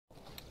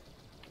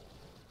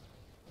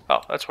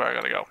that's where I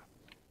gotta go.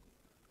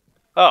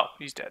 Oh,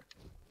 he's dead.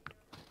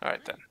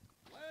 Alright then.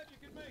 Glad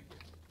you could make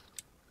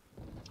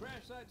it.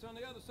 Crash site's on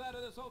the other side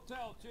of this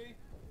hotel, Chief.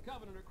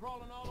 Covenant are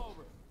crawling all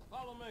over.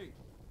 Follow me.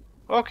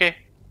 Okay.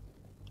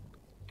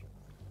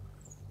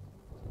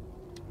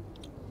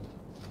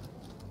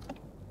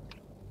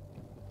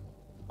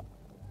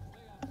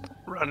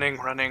 Running,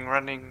 running,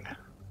 running.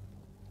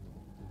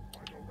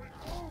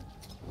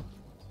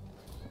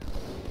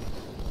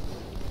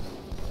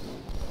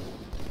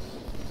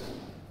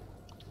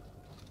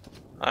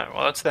 Alright,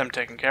 well that's them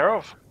taken care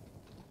of.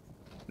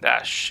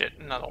 Ah shit,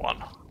 another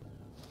one.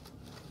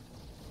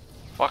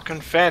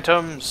 Fucking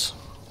phantoms.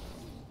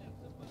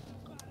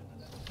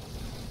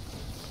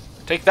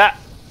 Take that!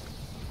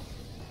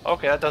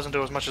 Okay, that doesn't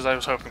do as much as I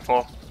was hoping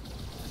for.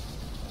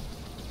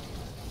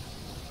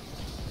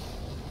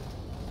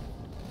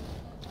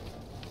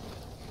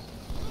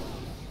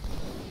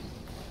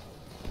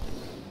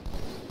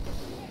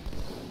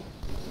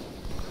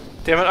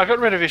 Damn it, I got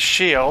rid of his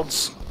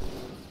shields.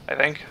 I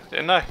think,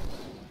 didn't I?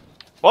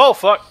 Whoa,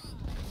 fuck!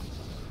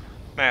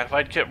 Man, if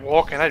I'd kept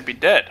walking, I'd be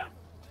dead.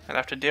 I'd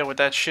have to deal with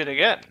that shit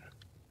again.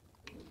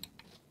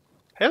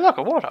 Hey look,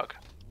 a Warthog.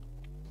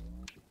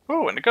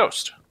 Ooh, and a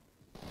ghost.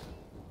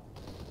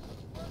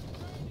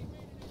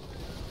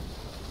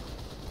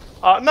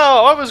 No,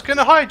 I was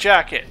gonna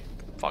hijack it.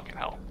 Fucking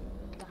hell.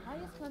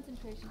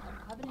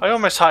 I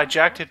almost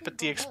hijacked it, but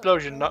the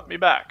explosion knocked me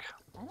back.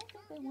 I don't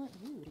think they want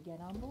you to get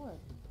on board.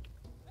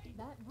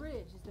 That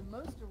bridge is the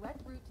most direct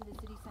route to the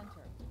city center.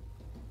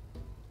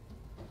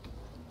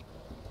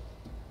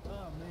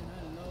 Oh man,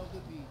 I love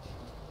the beach.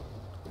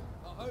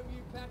 I hope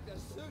you packed a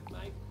suit,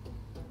 mate.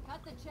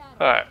 Cut the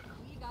chatter. Alright.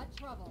 We got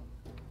trouble.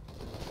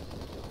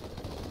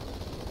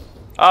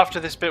 After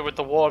this bit with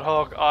the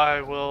Warthog,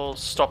 I will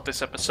stop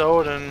this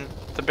episode, and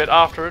the bit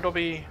after it will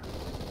be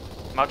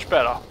much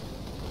better.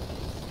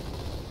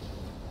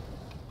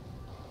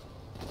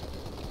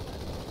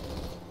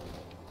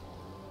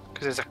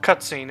 Because there's a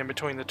cutscene in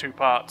between the two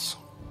parts.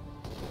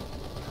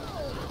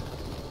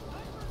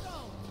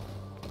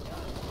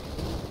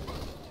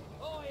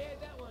 Oh, yeah,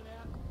 that one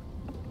out.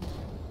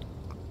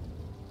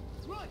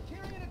 Run,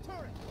 carrying a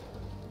turret.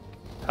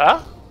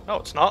 Huh? No,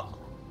 it's not.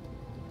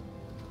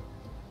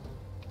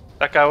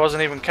 That guy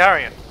wasn't even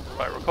carrying, if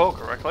I recall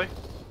correctly.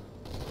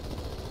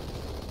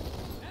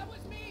 That was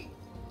me.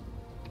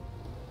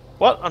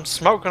 What? I'm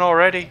smoking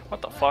already?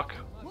 What the fuck?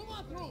 Move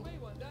on through.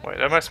 Wait,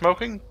 am I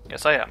smoking?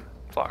 Yes, I am.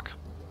 Fuck.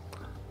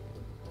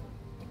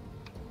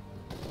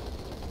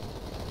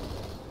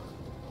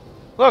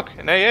 Look,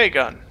 an AA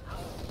gun.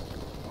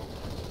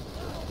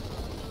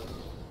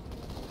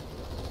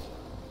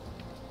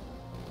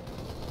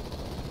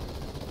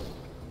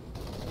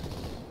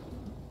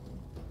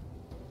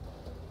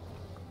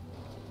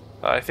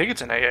 I think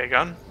it's an AA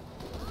gun.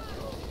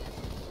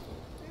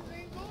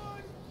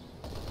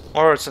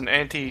 Or it's an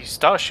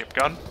anti-starship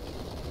gun.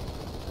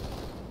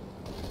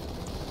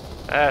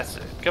 That's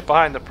it. Get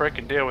behind the prick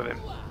and deal with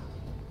him.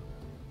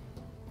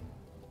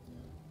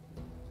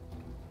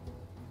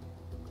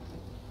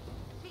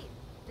 Chief,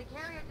 the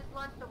carrier just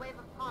launched a wave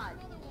of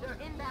pods. They're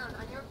inbound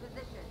on your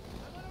position.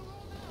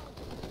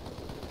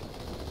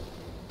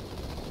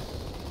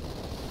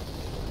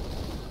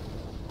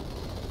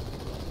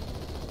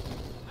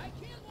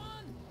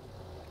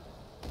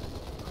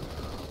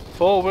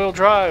 Four-wheel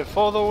drive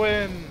for the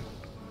win!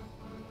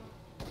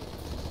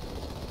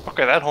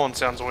 Okay, that horn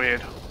sounds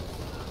weird.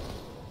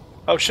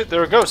 Oh shit,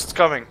 there are ghosts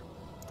coming!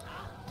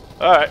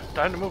 Alright,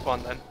 time to move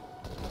on then.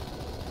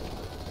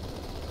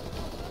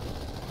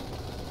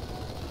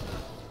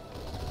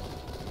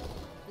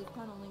 This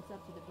tunnel links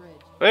up to the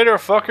bridge. Later,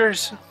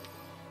 fuckers! But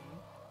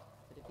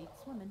it beats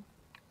swimming.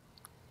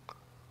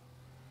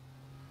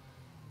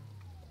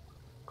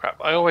 Crap,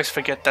 I always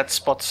forget that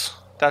spot's...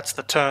 That's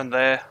the turn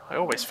there. I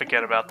always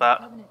forget about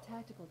that. Covenant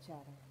tactical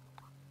chatter.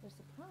 They're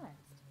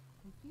surprised,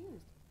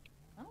 confused.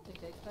 I don't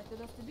think they expected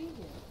us to be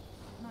here.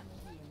 Not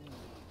you and me.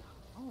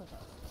 All of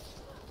us.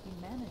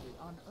 Humanity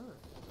on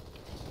Earth.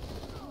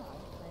 Odd,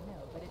 I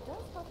know, but it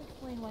does help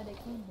explain why they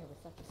came here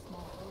with such a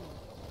small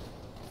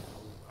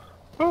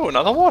crew. Ooh,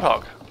 another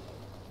Warthog.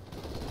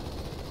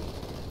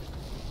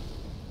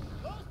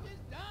 Ghost is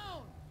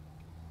down.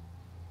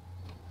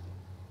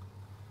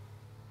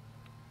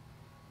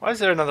 Why is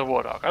there another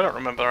Warthog? I don't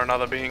remember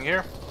another being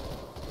here.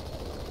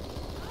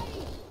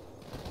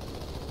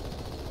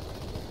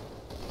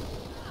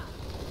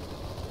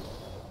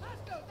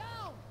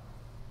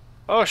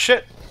 Oh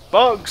shit!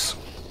 Bugs!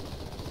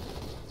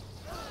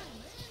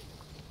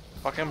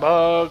 Fucking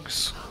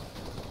bugs!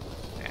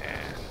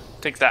 And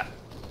take that.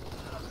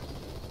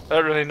 I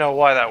don't really know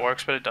why that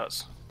works, but it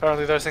does.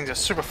 Apparently those things are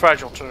super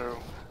fragile to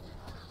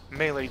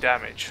melee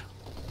damage.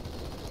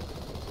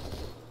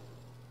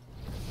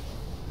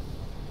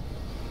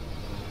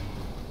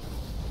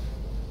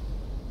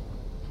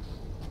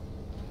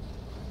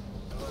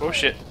 Oh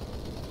shit.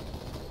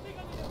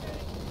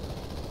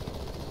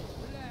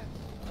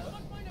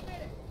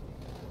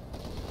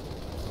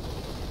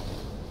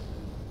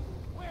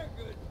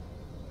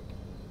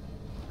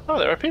 Oh,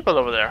 there are people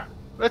over there.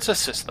 Let's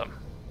assist them.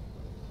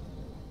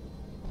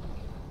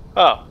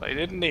 Oh, they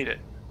didn't need it.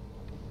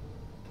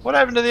 What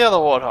happened to the other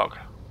Warthog?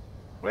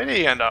 Where did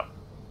he end up?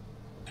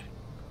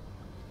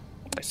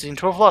 I seem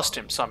to have lost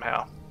him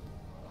somehow.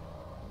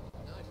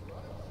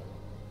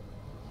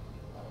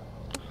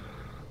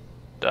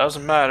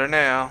 Doesn't matter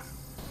now.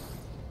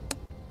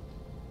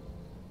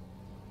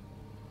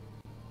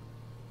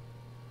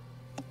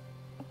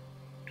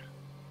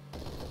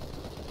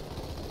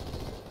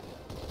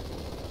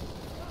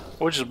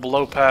 We'll just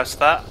blow past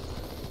that.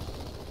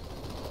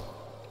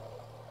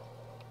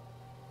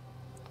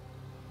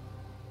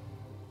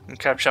 And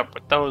catch up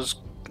with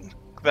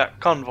that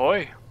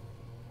convoy.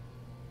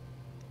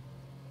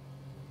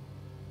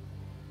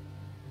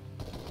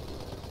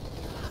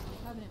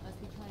 Covenant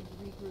must be trying to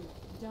regroup.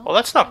 Don't Well,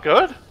 that's not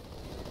good.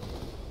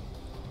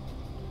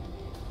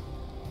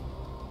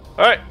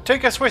 Alright,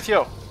 take us with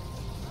you.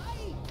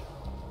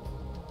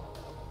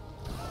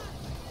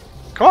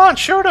 Come on,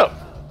 shoot them.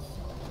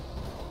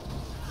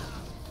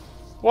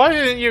 Why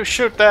didn't you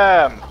shoot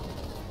them?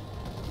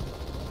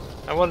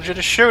 I wanted you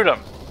to shoot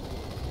them.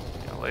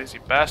 You lazy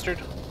bastard.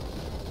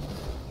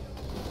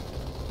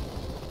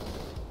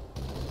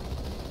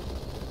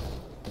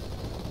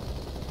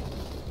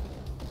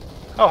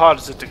 How hard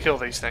is it to kill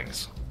these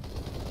things?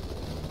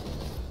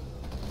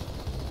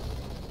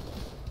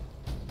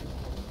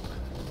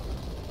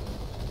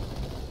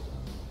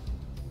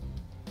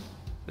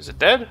 Is it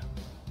dead?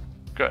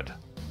 Good.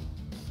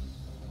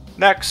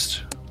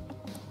 Next.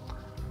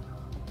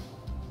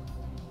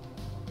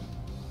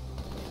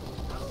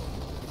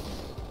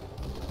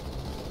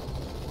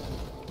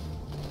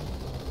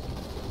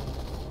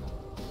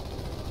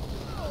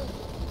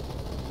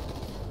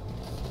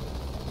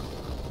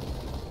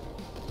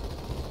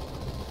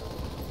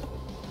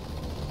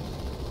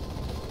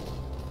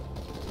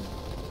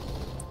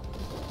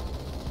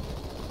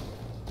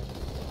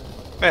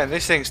 Man,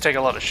 these things take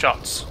a lot of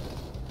shots.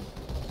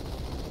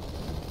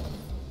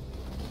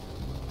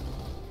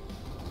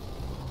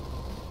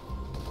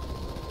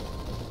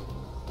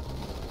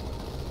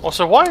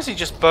 Also, why is he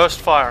just burst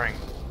firing?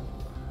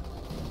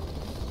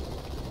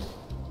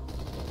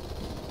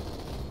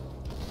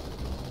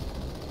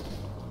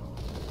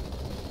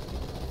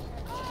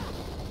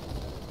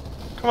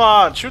 Come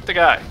on, shoot the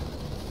guy.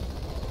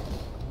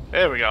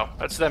 There we go.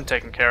 That's them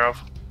taken care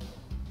of.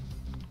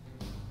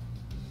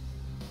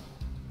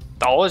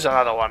 Oh, there's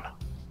another one.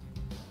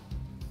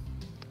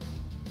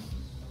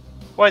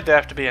 Why'd there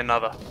have to be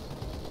another?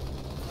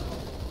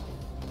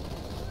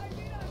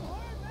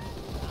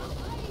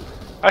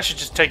 I should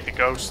just take the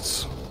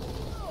ghosts.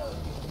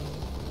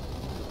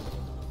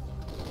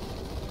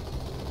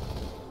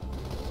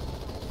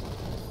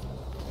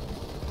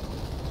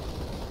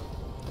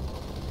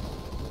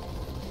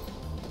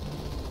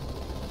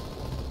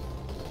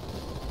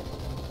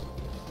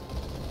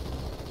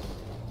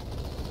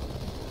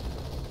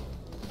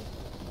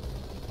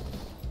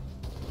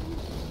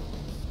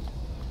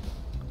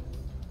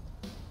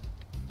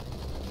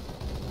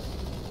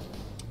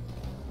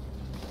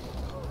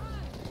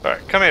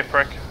 Alright, come here,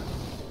 prick.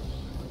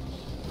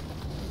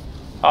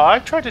 Oh, I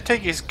tried to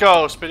take his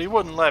ghost, but he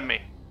wouldn't let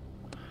me.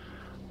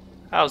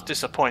 That was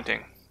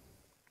disappointing.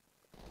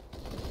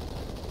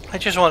 I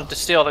just wanted to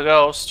steal the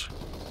ghost.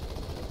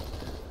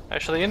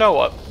 Actually, you know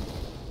what?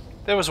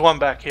 There was one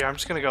back here. I'm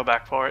just gonna go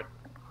back for it.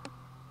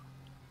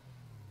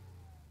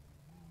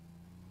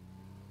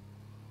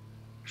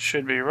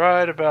 Should be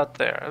right about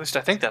there. At least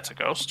I think that's a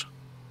ghost.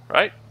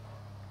 Right?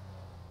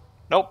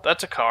 Nope,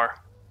 that's a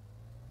car.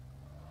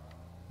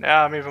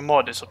 Now I'm even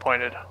more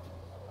disappointed.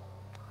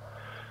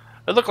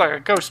 It looked like a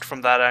ghost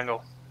from that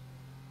angle.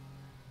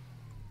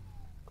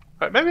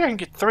 Alright, maybe I can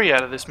get 3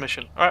 out of this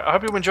mission. Alright, I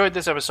hope you enjoyed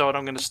this episode.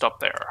 I'm going to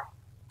stop there.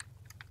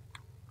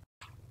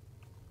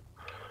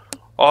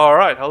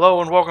 Alright,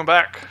 hello and welcome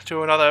back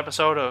to another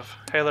episode of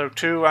Halo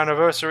 2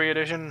 Anniversary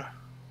Edition.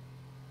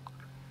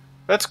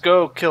 Let's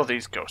go kill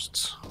these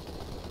ghosts.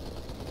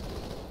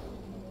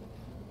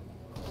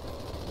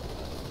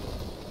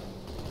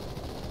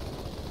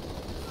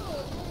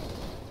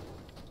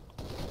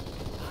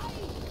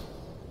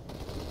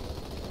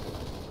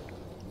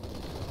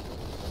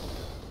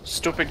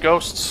 Stupid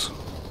ghosts.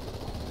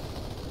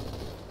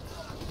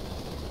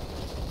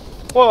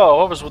 Whoa,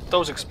 what was with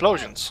those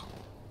explosions?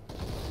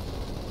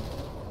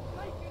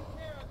 Taken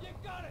care of. You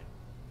got it.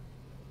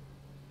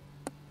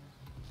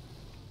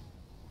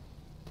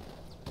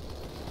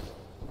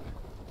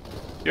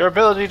 Your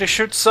ability to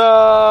shoot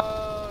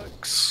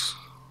sucks.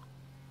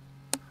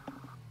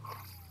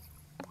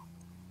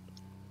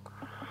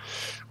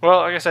 Well,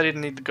 I guess I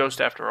didn't need the ghost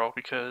after all,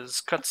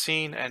 because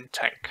cutscene and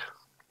tank.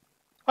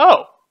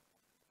 Oh!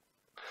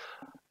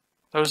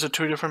 Those are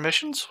 2 different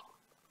missions?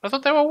 I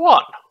thought they were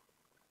 1.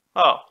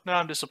 Oh, now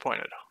I'm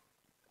disappointed.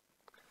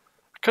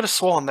 I could have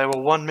sworn they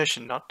were 1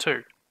 mission, not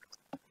 2.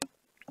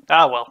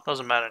 Ah well,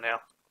 doesn't matter now.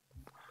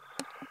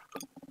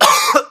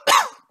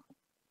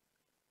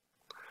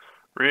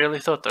 Really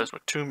thought those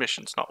were 2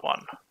 missions, not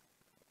 1.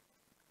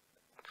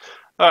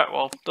 Alright,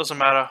 well, doesn't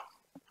matter.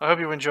 I hope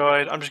you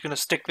enjoyed. I'm just going to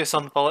stick this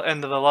on the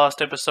end of the last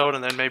episode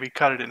and then maybe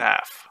cut it in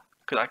half.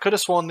 Because I could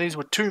have sworn these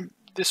were 2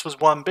 this was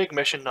one big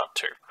mission, not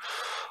two.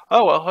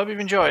 Oh well, hope you've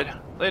enjoyed.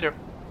 Later.